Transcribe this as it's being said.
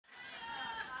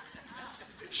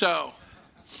So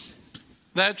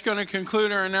that's going to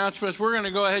conclude our announcements. We're going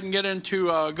to go ahead and get into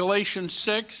Galatians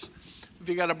 6. If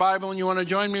you got a Bible and you want to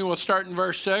join me, we'll start in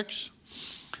verse 6.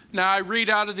 Now, I read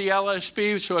out of the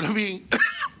LSB, so it'll be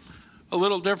a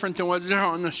little different than what's there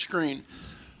on the screen.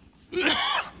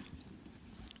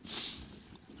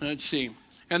 Let's see.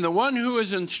 And the one who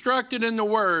is instructed in the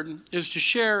word is to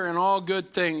share in all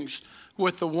good things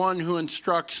with the one who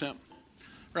instructs him.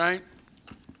 Right?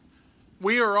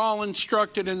 We are all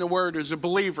instructed in the word as a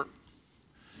believer.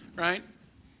 Right?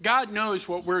 God knows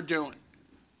what we're doing.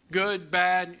 Good,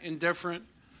 bad, indifferent.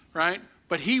 Right?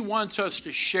 But he wants us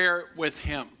to share it with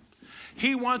him.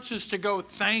 He wants us to go,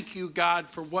 thank you, God,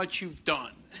 for what you've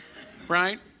done.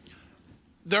 Right?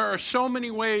 There are so many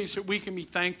ways that we can be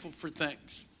thankful for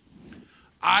things.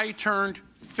 I turned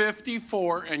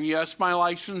 54, and yes, my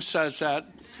license says that,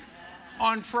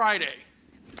 on Friday.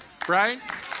 Right?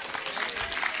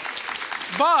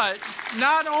 But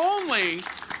not only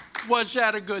was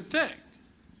that a good thing,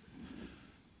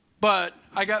 but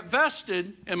I got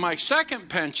vested in my second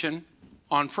pension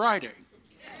on Friday.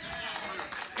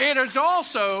 It is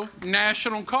also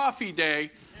National Coffee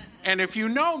Day, and if you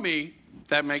know me,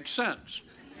 that makes sense.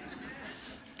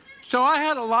 So I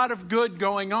had a lot of good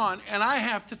going on, and I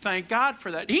have to thank God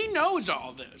for that. He knows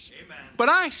all this. Amen. But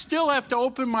I still have to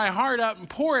open my heart up and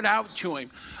pour it out to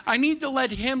him. I need to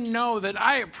let him know that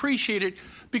I appreciate it,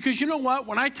 because you know what?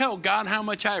 When I tell God how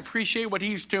much I appreciate what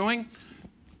he's doing,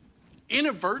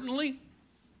 inadvertently,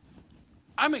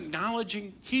 I'm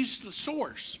acknowledging he's the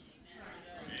source.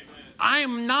 I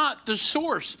am not the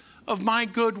source of my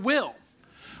goodwill.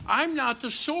 I'm not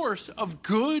the source of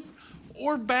good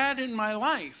or bad in my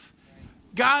life.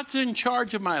 God's in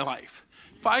charge of my life.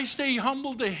 If I stay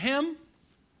humble to him,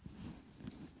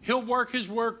 he'll work his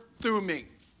work through me.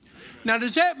 Now,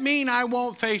 does that mean I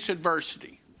won't face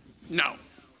adversity? No.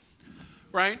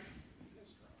 Right?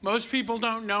 Most people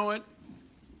don't know it.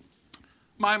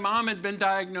 My mom had been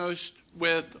diagnosed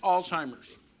with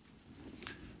Alzheimer's,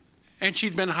 and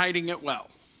she'd been hiding it well.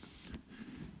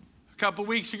 A couple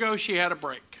weeks ago, she had a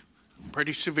break,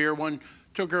 pretty severe one.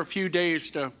 Took her a few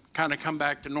days to kind of come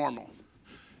back to normal.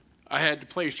 I had to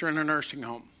place her in a nursing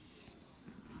home.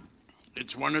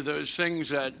 It's one of those things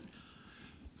that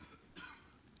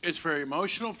it's very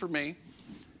emotional for me.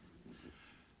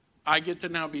 I get to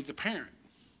now be the parent.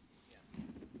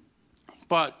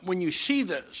 But when you see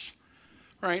this,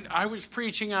 right, I was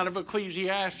preaching out of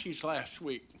Ecclesiastes last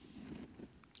week.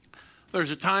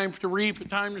 There's a time to reap, a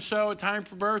time to sow, a time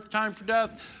for birth, a time for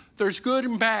death. There's good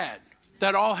and bad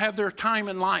that all have their time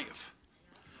in life.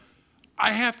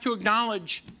 I have to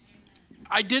acknowledge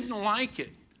I didn't like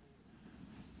it,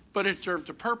 but it served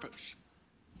a purpose,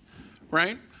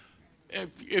 right?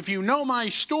 If you know my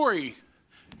story,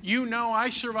 you know I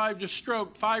survived a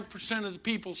stroke. 5% of the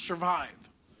people survive,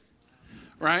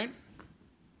 right?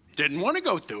 Didn't want to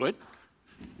go through it,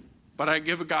 but I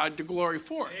give God the glory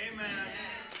for it. Amen.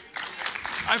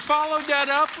 I followed that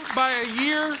up by a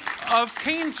year of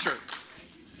cancer,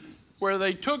 where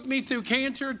they took me through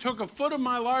cancer, took a foot of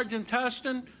my large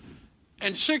intestine,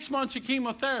 and 6 months of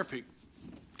chemotherapy.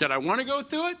 Did I want to go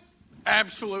through it?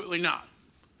 Absolutely not.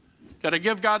 Did I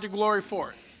give God the glory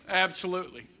for it?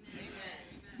 Absolutely. Amen.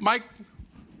 Mike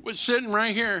was sitting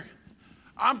right here.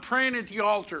 I'm praying at the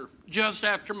altar just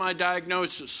after my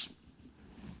diagnosis.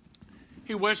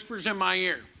 He whispers in my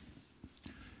ear,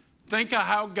 think of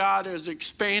how God is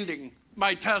expanding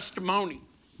my testimony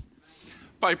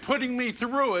by putting me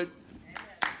through it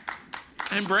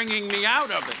and bringing me out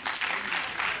of it.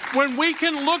 When we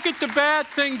can look at the bad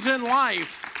things in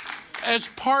life as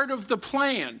part of the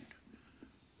plan,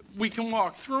 we can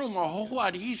walk through them a whole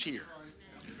lot easier.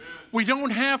 We don't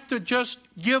have to just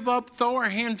give up, throw our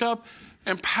hands up,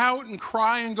 and pout and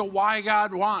cry and go, why,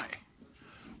 God, why?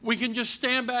 We can just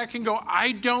stand back and go,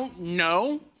 I don't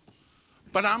know,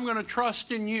 but I'm going to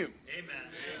trust in you. Amen.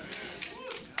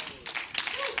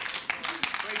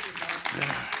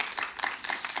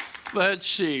 Let's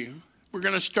see. We're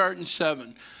going to start in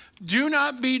 7. Do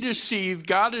not be deceived.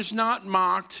 God is not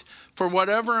mocked. For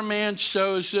whatever a man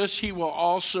sows, this he will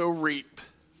also reap.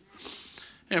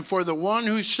 And for the one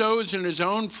who sows in his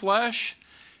own flesh,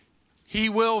 he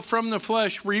will from the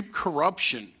flesh reap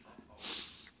corruption.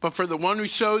 But for the one who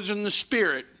sows in the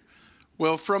Spirit,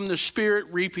 will from the Spirit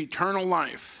reap eternal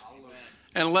life.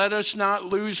 And let us not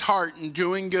lose heart in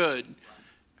doing good,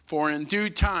 for in due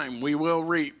time we will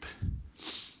reap,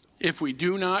 if we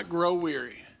do not grow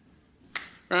weary.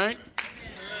 Right?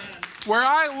 Where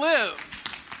I live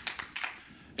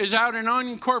is out in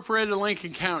unincorporated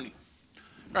Lincoln County.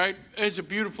 Right? It's a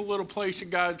beautiful little place in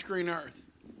God's green earth.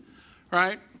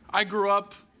 Right? I grew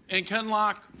up in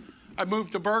Kenlock. I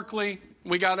moved to Berkeley.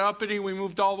 We got uppity. We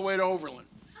moved all the way to Overland,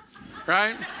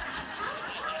 right?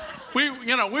 We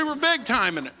were big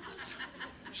time in it.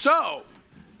 So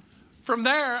from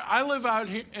there, I live out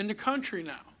here in the country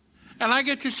now. And I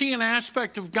get to see an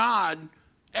aspect of God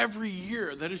every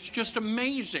year that is just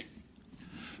amazing.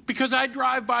 Because I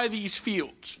drive by these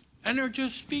fields, and they're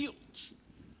just fields.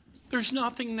 There's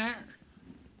nothing there.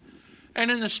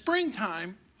 And in the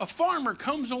springtime, a farmer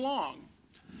comes along,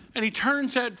 and he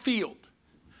turns that field,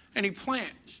 and he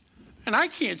plants. And I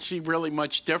can't see really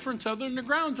much difference other than the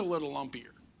ground's a little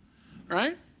lumpier,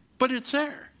 right? But it's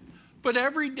there. But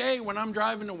every day when I'm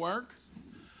driving to work,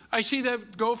 I see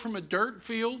that go from a dirt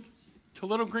field to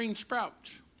little green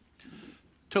sprouts,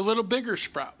 to little bigger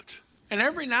sprouts. And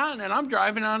every now and then I'm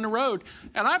driving on the road,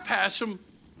 and I pass them,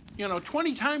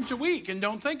 20 times a week and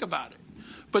don't think about it.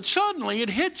 But suddenly it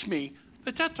hits me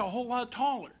that that's a whole lot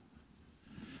taller.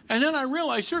 And then I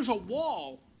realize there's a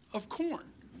wall of corn.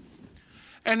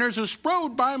 And there's this road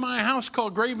by my house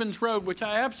called Graven's Road, which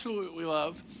I absolutely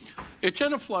love. It's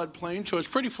in a floodplain, so it's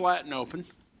pretty flat and open.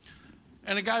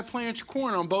 And a guy plants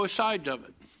corn on both sides of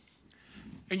it.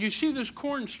 And you see this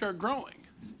corn start growing.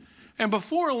 And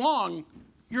before long,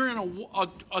 you're in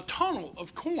a tunnel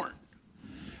of corn,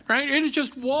 right? It is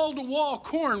just wall-to-wall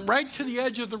corn right to the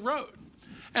edge of the road.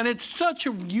 And it's such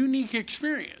a unique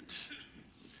experience.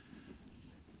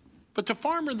 But the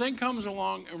farmer then comes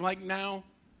along, and now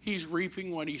he's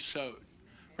reaping what he sowed,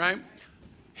 right?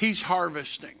 He's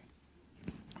harvesting,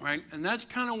 right? And that's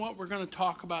kind of what we're going to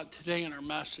talk about today in our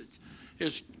message,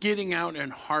 is getting out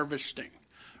and harvesting,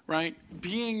 right?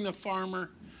 Being the farmer,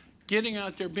 getting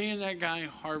out there, being that guy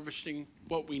harvesting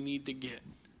what we need to get,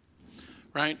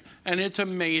 right? And it's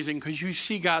amazing because you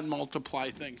see God multiply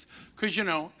things. Because,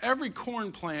 every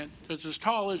corn plant that's as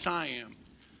tall as I am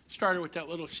started with that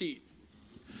little seed.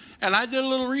 And I did a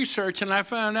little research, and I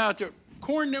found out that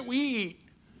corn that we eat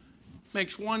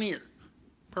makes 1 ear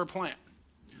per plant.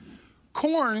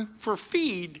 Corn for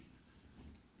feed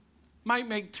might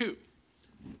make 2.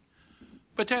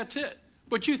 But that's it.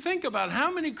 But you think about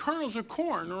how many kernels of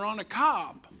corn are on a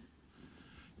cob.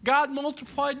 God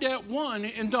multiplied that 1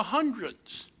 into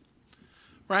hundreds,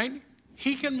 right?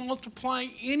 He can multiply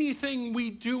anything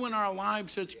we do in our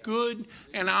lives that's good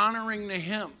and honoring to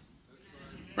him,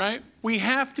 right? We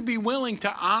have to be willing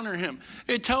to honor him.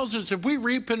 It tells us if we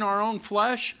reap in our own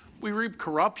flesh, we reap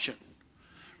corruption,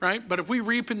 right? But if we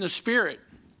reap in the Spirit,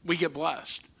 we get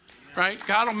blessed, right?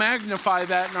 God will magnify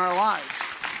that in our lives.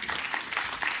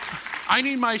 I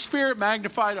need my spirit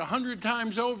magnified 100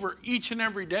 times over each and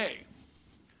every day.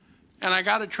 And I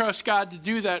got to trust God to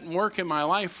do that and work in my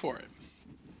life for it.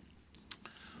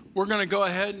 We're going to go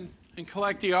ahead and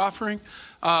collect the offering.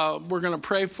 We're going to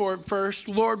pray for it first.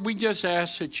 Lord, we just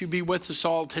ask that you be with us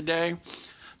all today,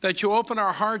 that you open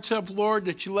our hearts up, Lord,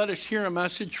 that you let us hear a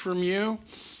message from you,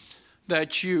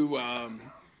 that you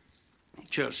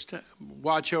just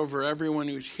watch over everyone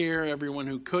who's here, everyone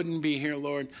who couldn't be here,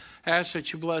 Lord. Ask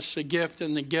that you bless the gift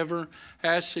and the giver.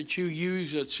 Ask that you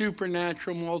use a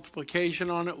supernatural multiplication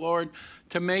on it, Lord,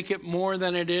 to make it more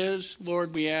than it is.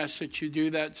 Lord, we ask that you do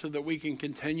that so that we can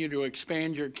continue to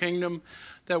expand your kingdom,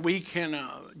 that we can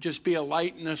just be a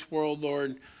light in this world,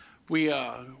 Lord. We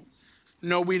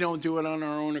know we don't do it on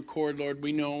our own accord, Lord.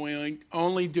 We know we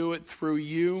only do it through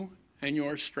you and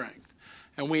your strength.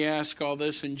 And we ask all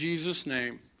this in Jesus'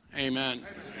 name. Amen. Amen.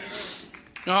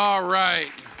 All right.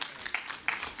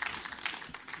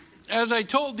 As I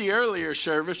told the earlier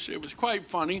service, it was quite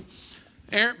funny.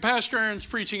 Pastor Aaron's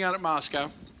preaching out at Moscow.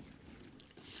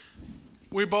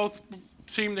 We both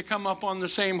seem to come up on the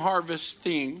same harvest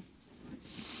theme.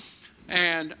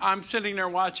 And I'm sitting there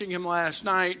watching him last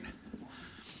night.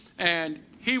 And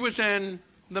he was in,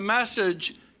 the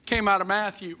message came out of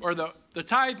Matthew, or the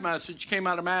tithe message came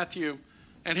out of Matthew.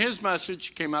 And his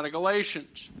message came out of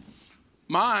Galatians.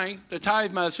 The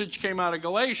tithe message came out of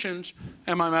Galatians,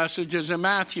 and my message is in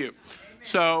Matthew.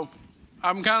 So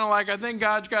I'm kind of like, I think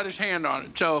God's got his hand on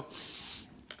it. So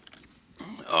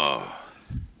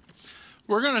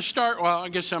we're going to start, I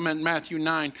guess I'm in Matthew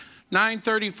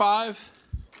 9:35.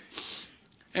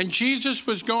 And Jesus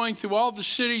was going through all the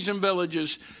cities and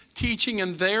villages, teaching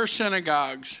in their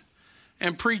synagogues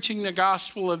and preaching the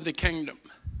gospel of the kingdom.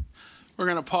 We're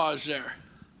going to pause there.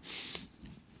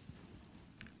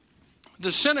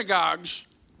 The synagogues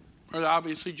are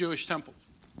obviously Jewish temples,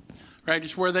 right?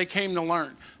 It's where they came to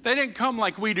learn. They didn't come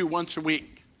like we do once a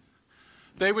week.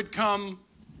 They would come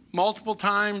multiple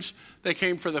times. They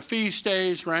came for the feast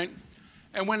days, right?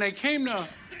 And when they came to,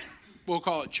 we'll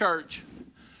call it church,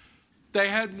 they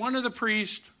had one of the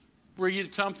priests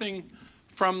read something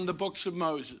from the books of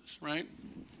Moses, right?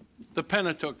 the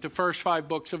Pentateuch, the first 5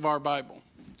 books of our Bible.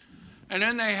 And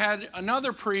then they had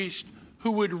another priest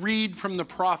who would read from the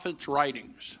prophet's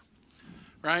writings,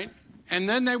 right? And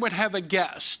then they would have a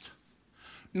guest,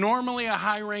 normally a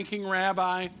high-ranking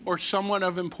rabbi or someone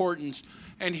of importance,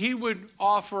 and he would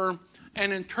offer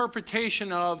an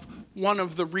interpretation of one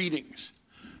of the readings.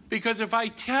 Because if I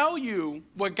tell you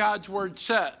what God's word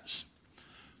says,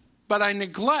 but I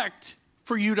neglect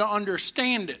for you to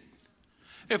understand it,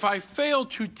 if I fail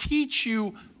to teach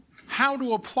you how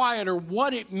to apply it or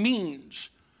what it means,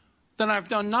 then I've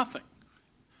done nothing.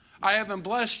 I haven't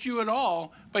blessed you at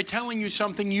all by telling you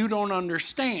something you don't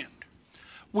understand.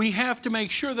 We have to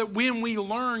make sure that when we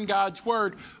learn God's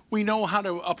word, we know how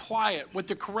to apply it, what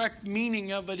the correct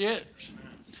meaning of it is.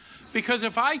 Because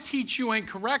if I teach you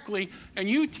incorrectly and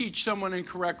you teach someone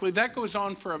incorrectly, that goes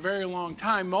on for a very long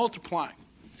time, multiplying,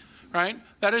 right?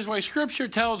 That is why Scripture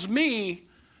tells me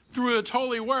through its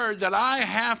holy word that I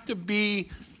have to be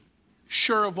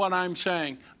sure of what I'm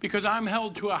saying, because I'm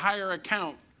held to a higher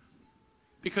account,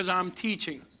 because I'm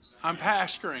teaching, I'm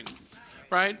pastoring,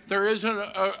 right? There is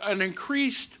an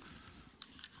increased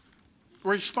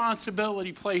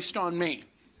responsibility placed on me.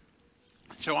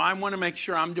 So I want to make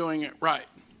sure I'm doing it right.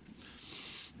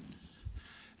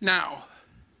 Now,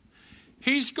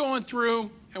 he's going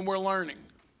through and we're learning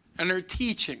and they're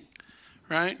teaching,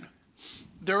 right?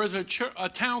 There was a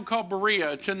town called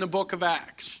Berea. It's in the book of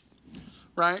Acts,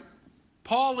 right?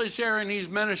 Paul is there and he's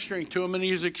ministering to them and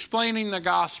he's explaining the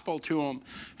gospel to them.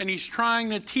 And he's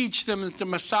trying to teach them that the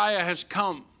Messiah has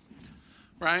come,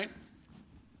 right?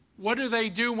 What do they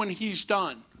do when he's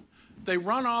done? They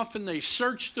run off and they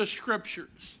search the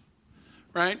scriptures,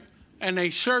 right? And they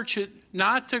search it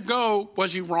not to go,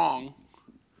 was he wrong?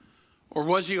 Or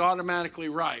was he automatically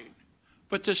right?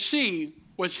 But to see,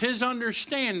 was his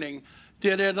understanding,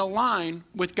 did it align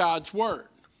with God's word?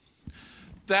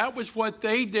 That was what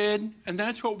they did, and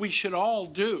that's what we should all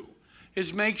do,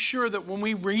 is make sure that when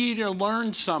we read or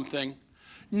learn something,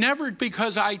 never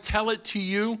because I tell it to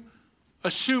you,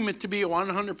 assume it to be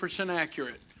 100%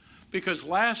 accurate. Because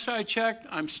last I checked,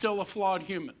 I'm still a flawed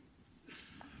human,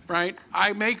 right?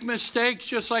 I make mistakes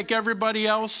just like everybody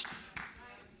else,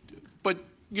 but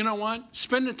you know what?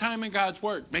 Spend the time in God's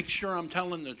word. Make sure I'm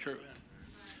telling the truth.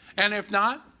 And if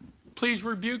not, please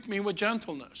rebuke me with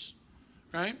gentleness,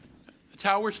 right? That's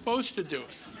how we're supposed to do it.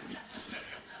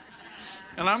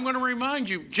 And I'm going to remind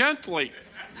you, gently.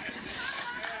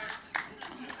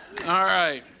 All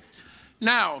right.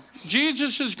 Now,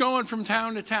 Jesus is going from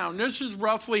town to town. This is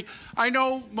roughly, I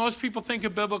know most people think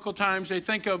of biblical times. They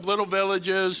think of little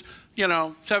villages,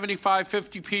 75,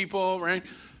 50 people, right?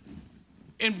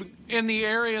 In the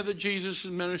area that Jesus'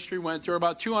 ministry went, there were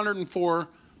about 204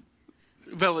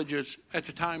 villages at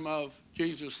the time of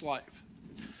Jesus' life.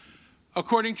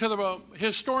 According to the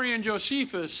historian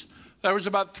Josephus, there was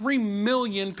about 3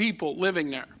 million people living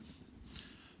there.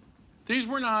 These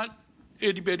were not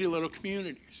itty-bitty little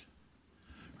communities,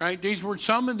 right?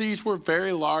 Some of these were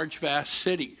very large, vast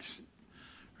cities,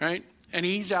 right? And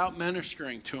he's out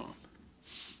ministering to them.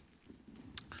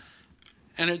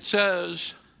 And it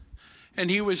says, and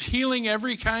he was healing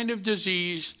every kind of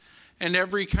disease and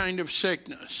every kind of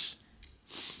sickness.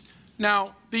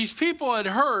 Now, these people had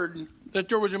heard that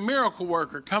there was a miracle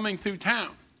worker coming through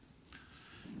town.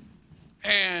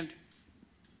 And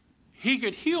he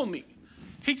could heal me.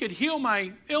 He could heal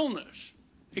my illness.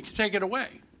 He could take it away.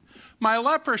 My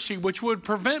leprosy, which would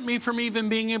prevent me from even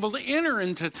being able to enter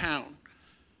into town,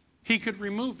 he could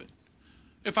remove it.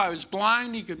 If I was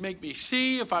blind, he could make me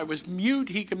see. If I was mute,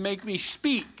 he could make me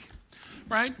speak.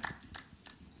 Right?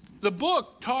 The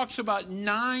book talks about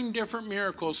 9 different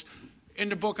miracles in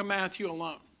the book of Matthew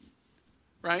alone,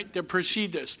 right, that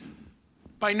precede this.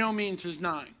 By no means is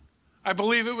 9. I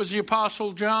believe it was the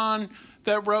Apostle John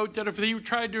that wrote that if he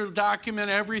tried to document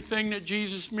everything that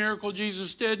miracle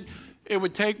Jesus did, it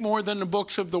would take more than the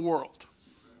books of the world,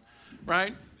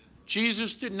 right?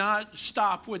 Jesus did not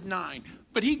stop with 9,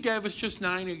 but he gave us just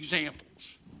 9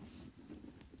 examples,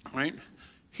 right?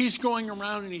 He's going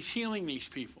around and he's healing these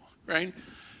people, right?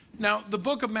 Now, the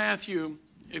book of Matthew,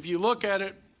 if you look at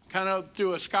it, kind of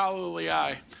through a scholarly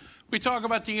eye, we talk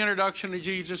about the introduction of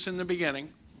Jesus in the beginning.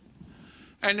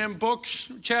 And then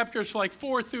chapters like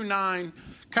 4 through 9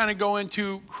 kind of go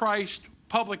into Christ's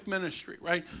public ministry,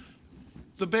 right?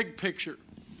 The big picture.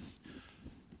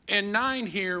 In 9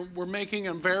 here, we're making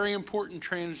a very important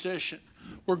transition.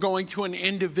 We're going to an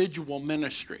individual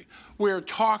ministry. We're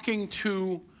talking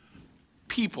to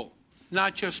people,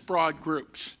 not just broad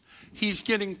groups. He's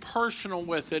getting personal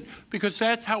with it because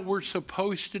that's how we're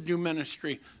supposed to do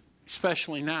ministry,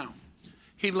 especially now.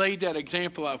 He laid that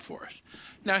example out for us.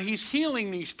 Now he's healing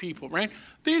these people, right?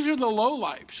 These are the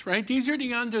lowlifes, right? These are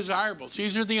the undesirables.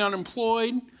 These are the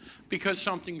unemployed because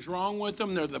something's wrong with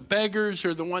them. They're the beggars.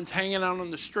 They're the ones hanging out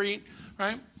on the street,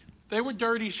 right? They were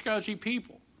dirty, scuzzy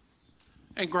people.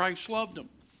 And Christ loved them.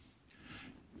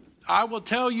 I will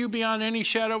tell you beyond any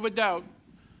shadow of a doubt,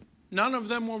 none of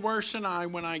them were worse than I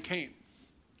when I came.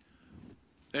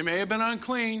 They may have been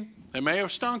unclean. They may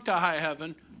have stunk to high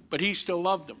heaven, but he still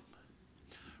loved them,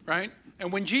 right?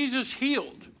 And when Jesus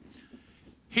healed,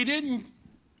 he didn't,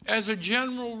 as a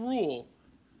general rule,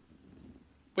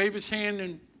 wave his hand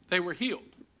and they were healed.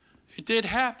 It did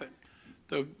happen.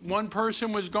 The one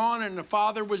person was gone and the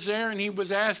father was there and he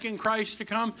was asking Christ to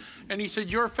come. And he said,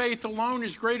 your faith alone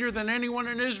is greater than anyone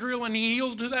in Israel. And he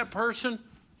healed to that person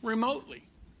remotely.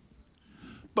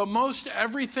 But most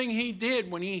everything he did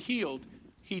when he healed,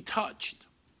 he touched.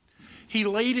 He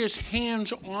laid his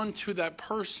hands onto that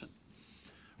person,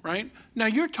 right? Now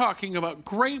you're talking about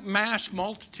great mass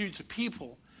multitudes of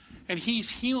people and he's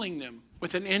healing them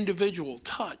with an individual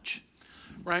touch,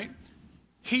 right?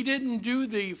 He didn't do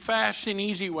the fast and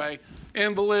easy way.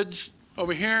 Invalids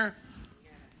over here,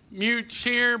 mutes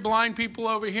here, blind people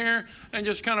over here, and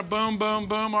just kind of boom, boom,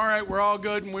 boom. All right, we're all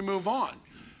good, and we move on,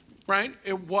 right?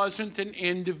 It wasn't an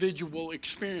individual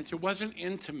experience. It wasn't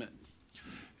intimate.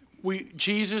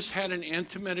 Jesus had an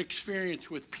intimate experience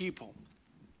with people,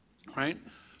 right?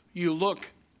 You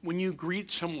look, when you greet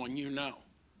someone you know,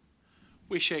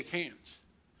 we shake hands.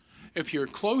 If you're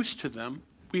close to them,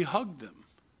 we hug them.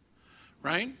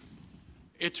 Right?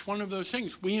 It's one of those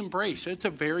things we embrace. It's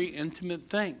a very intimate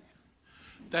thing.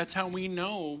 That's how we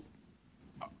know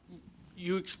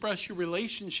you express your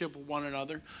relationship with one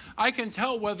another. I can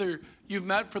tell whether you've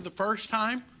met for the first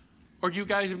time or you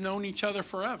guys have known each other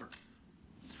forever.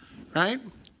 Right?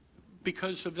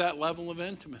 Because of that level of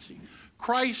intimacy.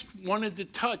 Christ wanted to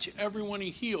touch everyone he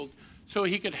healed so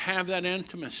he could have that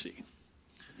intimacy.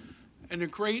 And the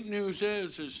great news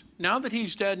is now that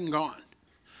he's dead and gone,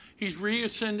 he's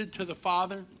reascended to the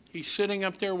Father. He's sitting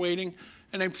up there waiting,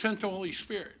 and they've sent the Holy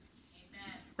Spirit.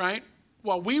 Amen. Right?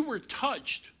 Well, we were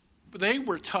touched, but they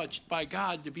were touched by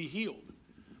God to be healed.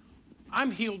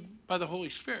 I'm healed by the Holy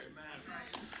Spirit. Amen.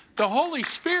 The Holy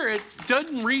Spirit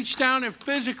doesn't reach down and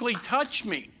physically touch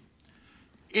me.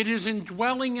 It is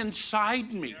indwelling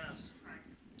inside me.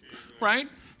 Yes. Right?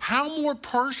 How more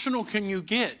personal can you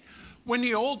get? When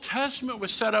the Old Testament was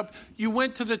set up, you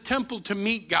went to the temple to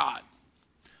meet God.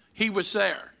 He was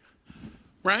there,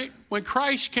 right? When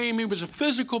Christ came, he was a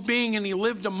physical being and he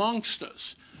lived amongst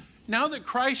us. Now that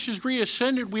Christ is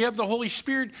reascended, we have the Holy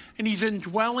Spirit and he's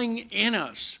indwelling in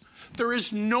us. There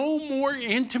is no more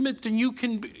intimate than you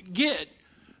can get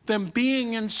than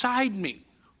being inside me,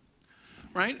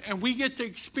 right? And we get to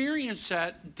experience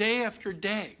that day after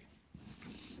day.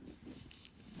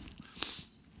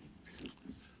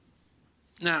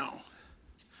 Now,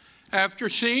 after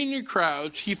seeing the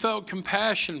crowds, he felt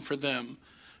compassion for them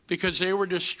because they were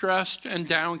distressed and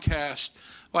downcast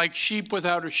like sheep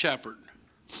without a shepherd.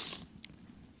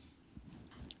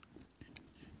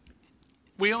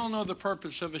 We all know the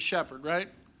purpose of a shepherd, right?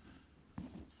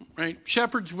 Right?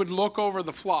 Shepherds would look over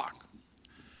the flock.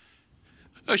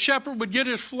 A shepherd would get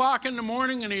his flock in the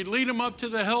morning and he'd lead them up to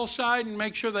the hillside and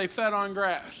make sure they fed on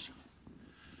grass.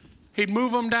 He'd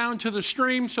move them down to the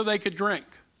stream so they could drink.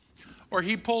 Or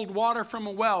he pulled water from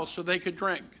a well so they could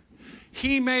drink.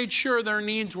 He made sure their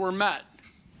needs were met.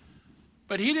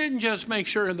 But he didn't just make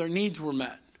sure their needs were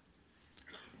met.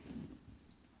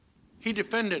 He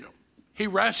defended them. He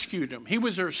rescued them. He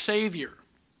was their savior.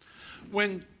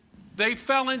 When they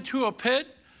fell into a pit,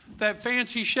 that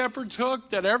fancy shepherd's hook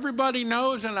that everybody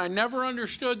knows, and I never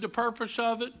understood the purpose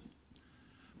of it.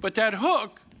 But that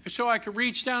hook is so I could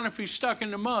reach down if he's stuck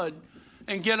in the mud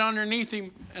and get underneath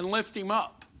him and lift him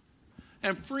up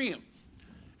and free him.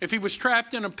 If he was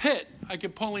trapped in a pit, I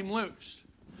could pull him loose,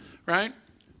 right?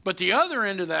 But the other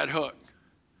end of that hook,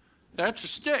 that's a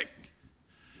stick.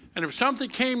 And if something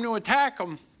came to attack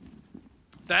him,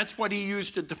 that's what he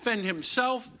used to defend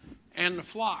himself and the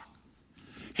flock.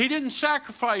 He didn't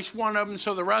sacrifice one of them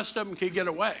so the rest of them could get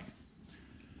away,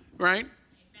 right?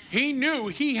 He knew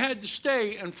he had to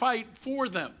stay and fight for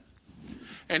them.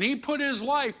 And he put his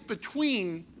life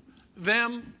between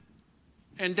them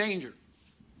and danger.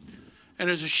 And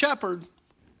as a shepherd,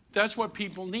 that's what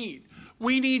people need.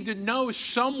 We need to know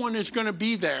someone is going to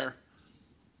be there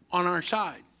on our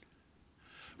side,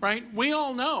 right? We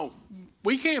all know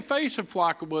we can't face a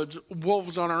flock of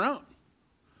wolves on our own.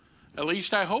 At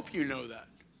least I hope you know that.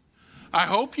 I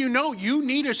hope you know you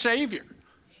need a savior,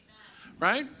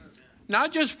 right?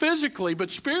 Not just physically, but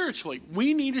spiritually.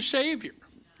 We need a savior.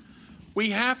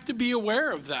 We have to be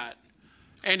aware of that.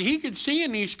 And he could see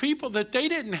in these people that they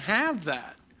didn't have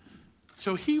that.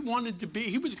 So he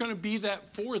was going to be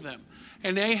that for them.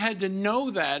 And they had to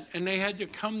know that, and they had to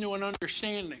come to an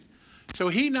understanding. So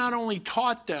he not only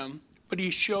taught them, but he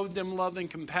showed them love and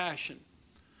compassion.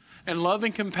 And love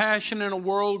and compassion in a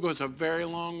world goes a very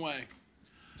long way,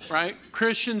 right?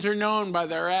 Christians are known by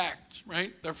their acts,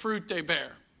 right? The fruit they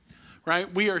bear,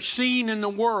 right? We are seen in the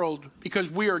world because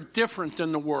we are different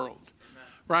than the world,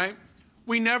 right?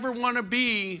 We never want to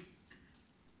be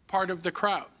part of the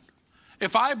crowd.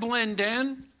 If I blend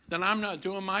in, then I'm not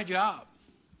doing my job.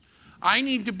 I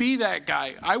need to be that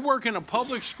guy. I work in a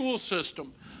public school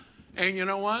system, and you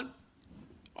know what?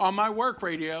 On my work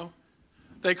radio,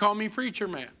 they call me preacher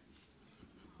man.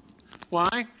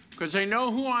 Why? Because they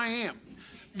know who I am.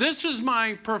 This is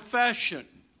my profession.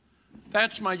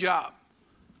 That's my job.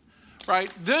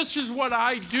 Right? This is what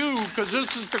I do because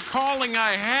this is the calling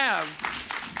I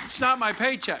have. It's not my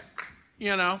paycheck.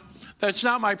 That's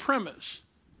not my premise.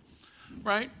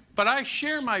 Right? But I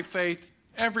share my faith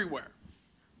everywhere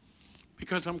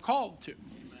because I'm called to.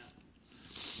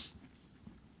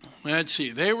 Let's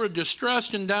see. They were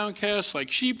distressed and downcast like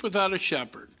sheep without a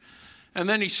shepherd. And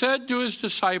then he said to his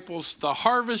disciples, the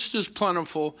harvest is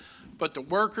plentiful, but the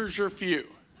workers are few.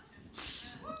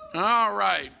 All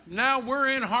right. Now we're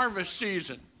in harvest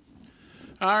season.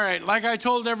 All right. Like I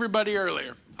told everybody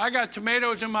earlier, I got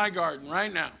tomatoes in my garden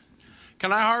right now.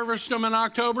 Can I harvest them in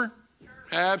October?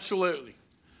 Absolutely.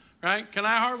 Right? Can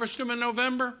I harvest them in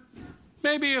November?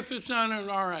 Maybe if it's not,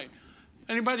 all right.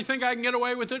 Anybody think I can get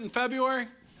away with it in February?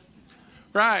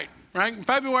 Right. In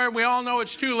February, we all know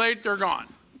it's too late. They're gone.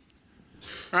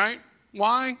 Right?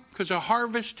 Why? Because a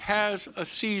harvest has a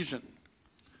season.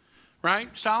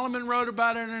 Right? Solomon wrote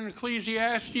about it in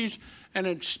Ecclesiastes, and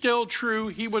it's still true.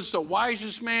 He was the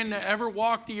wisest man to ever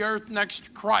walk the earth next to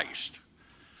Christ.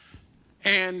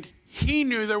 And he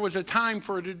knew there was a time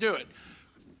for it to do it.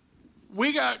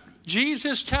 We got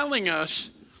Jesus telling us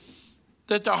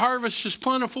that the harvest is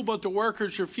plentiful, but the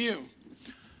workers are few.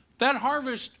 That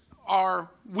harvest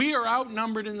we are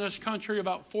outnumbered in this country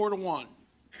about 4-1.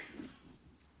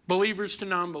 Believers to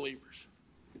non-believers,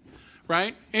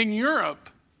 right? In Europe,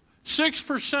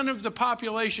 6% of the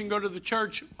population go to the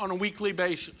church on a weekly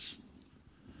basis.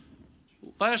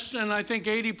 Less than, I think,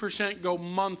 80% go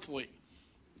monthly,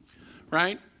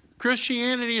 right?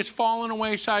 Christianity has fallen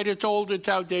away side. It's old, it's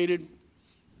outdated,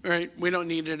 right? We don't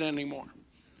need it anymore.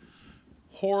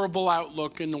 Horrible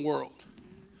outlook in the world,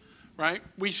 right?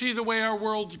 We see the way our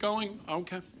world's going.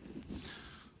 Okay.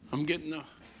 I'm getting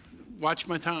watch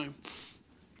my time.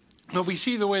 But we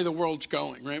see the way the world's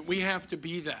going, right? We have to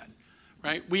be that,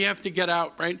 right? We have to get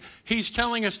out, right? He's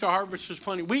telling us the harvest is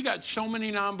plenty. We got so many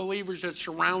non-believers that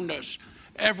surround us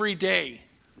every day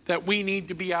that we need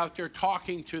to be out there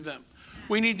talking to them.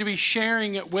 We need to be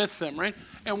sharing it with them, right?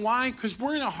 And why? Because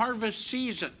we're in a harvest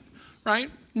season,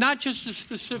 right? Not just a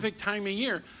specific time of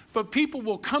year, but people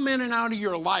will come in and out of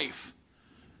your life,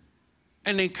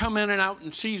 and they come in and out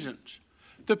in seasons.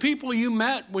 The people you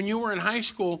met when you were in high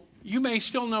school, you may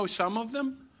still know some of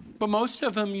them, but most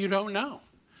of them you don't know.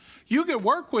 You could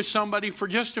work with somebody for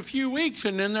just a few weeks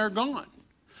and then they're gone,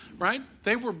 right?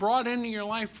 They were brought into your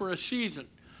life for a season,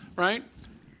 right?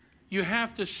 You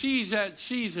have to seize that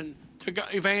season to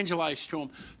evangelize to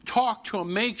them, talk to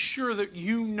them, make sure that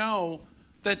you know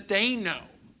that they know.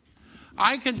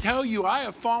 I can tell you I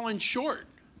have fallen short.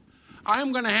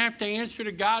 I'm going to have to answer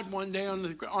to God one day on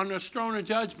the throne of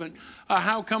judgment.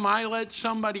 How come I let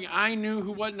somebody I knew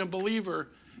who wasn't a believer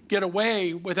get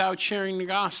away without sharing the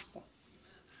gospel?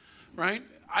 Right?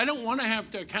 I don't want to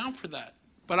have to account for that,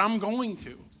 but I'm going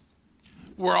to.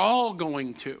 We're all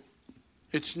going to.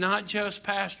 It's not just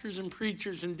pastors and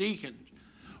preachers and deacons.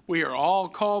 We are all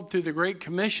called through the Great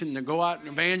Commission to go out and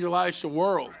evangelize the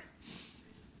world.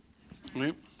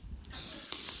 Right?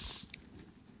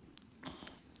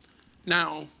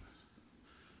 Now,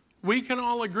 we can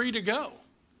all agree to go.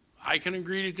 I can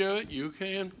agree to do it. You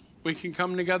can. We can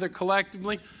come together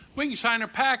collectively. We can sign a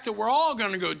pact that we're all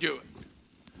going to go do it.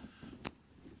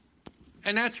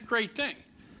 And that's a great thing.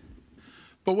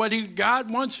 But what God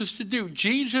wants us to do,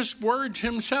 Jesus' words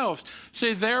himself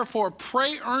say, therefore,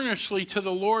 pray earnestly to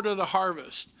the Lord of the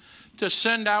harvest to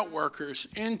send out workers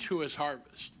into his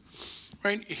harvest.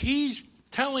 Right? He's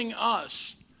telling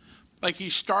us, like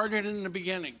he started in the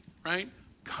beginning, right?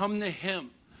 Come to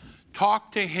him.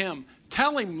 Talk to him.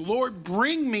 Tell him, Lord,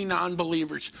 bring me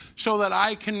non-believers so that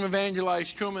I can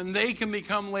evangelize to them and they can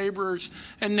become laborers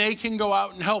and they can go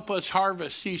out and help us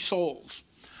harvest these souls.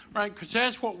 Right? Because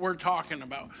that's what we're talking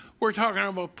about. We're talking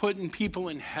about putting people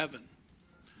in heaven.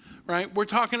 right? We're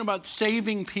talking about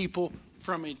saving people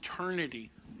from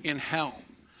eternity in hell,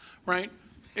 right?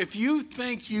 If you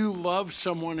think you love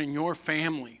someone in your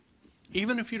family,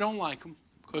 even if you don't like them,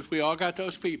 because we all got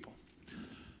those people,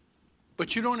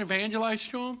 but you don't evangelize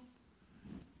to them,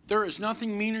 there is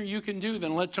nothing meaner you can do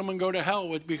than let someone go to hell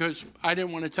with because I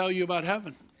didn't want to tell you about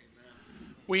heaven.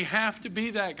 Amen. We have to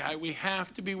be that guy. We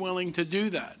have to be willing to do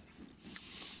that.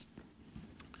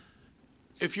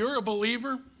 If you're a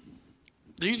believer,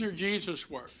 these are Jesus'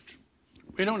 words.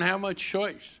 We don't have much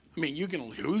choice. I mean, you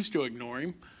can choose to ignore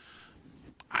him.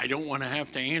 I don't want to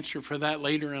have to answer for that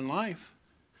later in life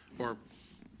or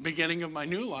beginning of my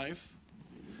new life.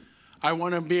 I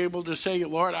want to be able to say,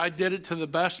 Lord, I did it to the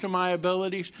best of my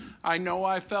abilities. I know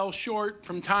I fell short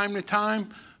from time to time,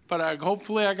 but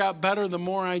hopefully I got better the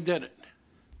more I did it.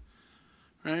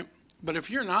 Right? But if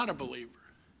you're not a believer,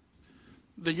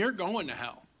 then you're going to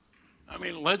hell. I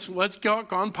mean, let's go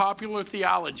on popular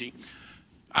theology.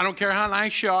 I don't care how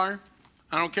nice you are.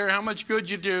 I don't care how much good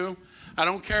you do. I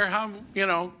don't care how,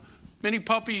 many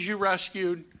puppies you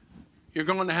rescued. You're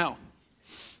going to hell.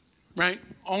 Right?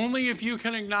 Only if you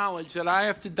can acknowledge that I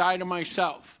have to die to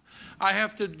myself. I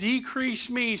have to decrease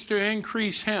me to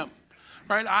increase him.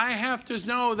 Right? I have to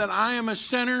know that I am a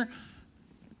sinner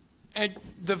at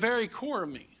the very core of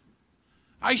me.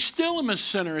 I still am a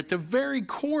sinner at the very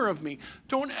core of me.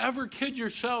 Don't ever kid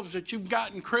yourselves that you've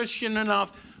gotten Christian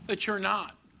enough that you're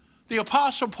not. The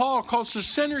Apostle Paul calls us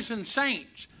sinners and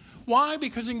saints. Why?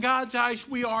 Because in God's eyes,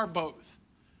 we are both.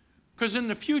 Because in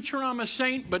the future, I'm a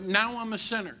saint, but now I'm a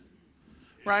sinner.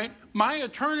 Right? My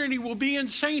eternity will be in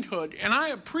sainthood, and I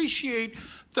appreciate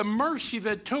the mercy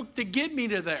that took to get me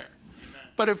to there. Amen.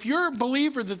 But if you're a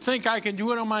believer that think I can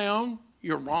do it on my own,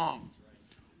 you're wrong.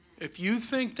 If you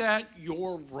think that,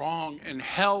 you're wrong, and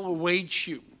hell awaits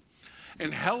you.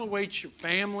 And hell awaits your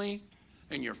family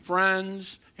and your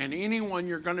friends and anyone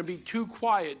you're going to be too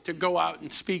quiet to go out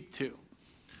and speak to.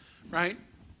 Right?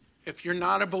 If you're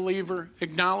not a believer,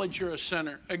 acknowledge you're a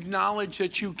sinner. Acknowledge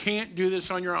that you can't do this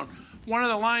on your own. One of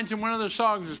the lines in one of the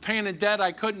songs is paying a debt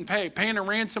I couldn't pay, paying a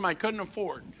ransom I couldn't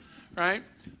afford, right?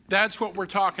 That's what we're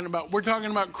talking about. We're talking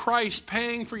about Christ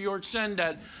paying for your sin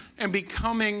debt and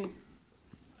becoming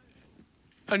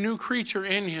a new creature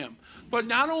in him. But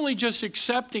not only just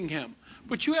accepting him,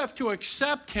 but you have to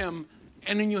accept him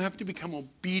and then you have to become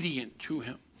obedient to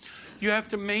him. You have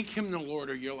to make him the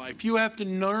Lord of your life. You have to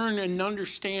learn and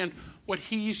understand what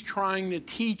he's trying to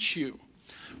teach you,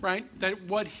 right? That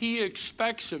what he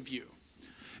expects of you.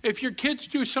 If your kids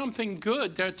do something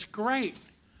good, that's great.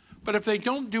 But if they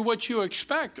don't do what you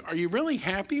expect, are you really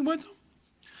happy with them?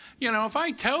 If I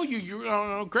tell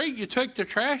you, great, you took the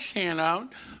trash can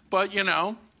out, but,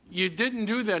 you didn't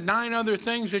do the 9 other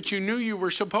things that you knew you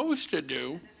were supposed to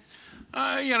do.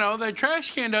 The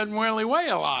trash can doesn't really weigh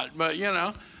a lot, but,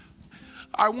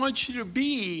 I want you to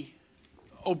be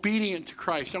obedient to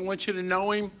Christ. I want you to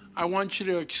know him. I want you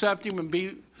to accept him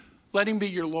and let him be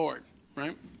your Lord,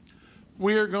 right?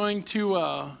 We are going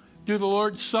to do the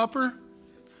Lord's Supper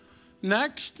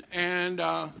next and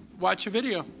watch a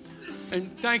video.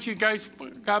 And thank you, guys.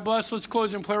 God bless. Let's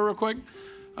close in prayer real quick.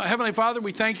 Heavenly Father,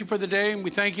 we thank you for the day and we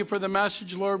thank you for the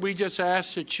message, Lord. We just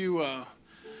ask that you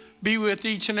be with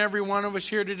each and every one of us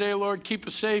here today, Lord. Keep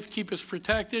us safe, keep us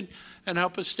protected, and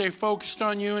help us stay focused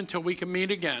on you until we can meet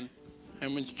again.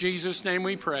 And in Jesus' name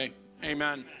we pray.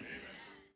 Amen.